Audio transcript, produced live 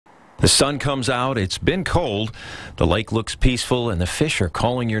The sun comes out, it's been cold, the lake looks peaceful, and the fish are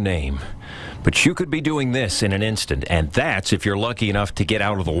calling your name. But you could be doing this in an instant, and that's if you're lucky enough to get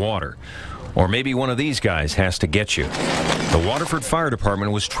out of the water. Or maybe one of these guys has to get you. The Waterford Fire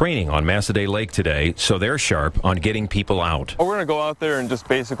Department was training on Massaday Lake today, so they're sharp on getting people out. We're going to go out there and just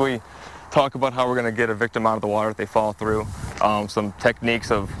basically talk about how we're going to get a victim out of the water if they fall through. Some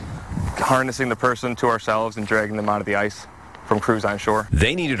techniques of harnessing the person to ourselves and dragging them out of the ice from crews on shore.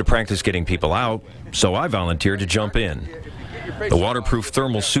 They needed to practice getting people out, so I volunteered to jump in. The waterproof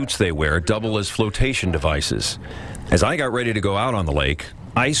thermal suits they wear double as flotation devices. As I got ready to go out on the lake,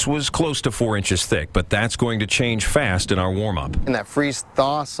 ice was close to 4 inches thick, but that's going to change fast in our warm-up. And that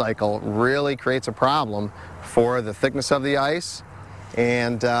freeze-thaw cycle really creates a problem for the thickness of the ice,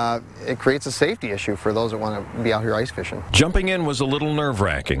 and it creates a safety issue for those that want to be out here ice fishing. Jumping in was a little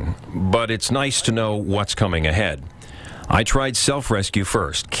nerve-wracking, but it's nice to know what's coming ahead. I tried self-rescue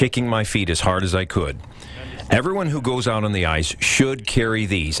first, kicking my feet as hard as I could. Everyone who goes out on the ice should carry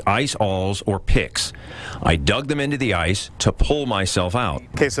these ice awls or picks. I dug them into the ice to pull myself out.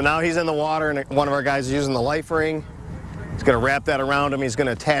 Okay, so now he's in the water and one of our guys is using the life ring. He's going to wrap that around him. He's going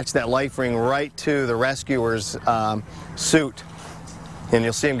to attach that life ring right to the rescuer's suit. And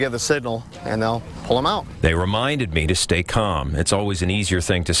you'll see him give the signal and they'll pull him out. They reminded me to stay calm. It's always an easier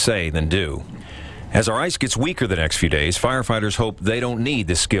thing to say than do. As our ice gets weaker the next few days, firefighters hope they don't need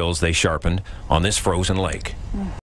the skills they sharpened on this frozen lake.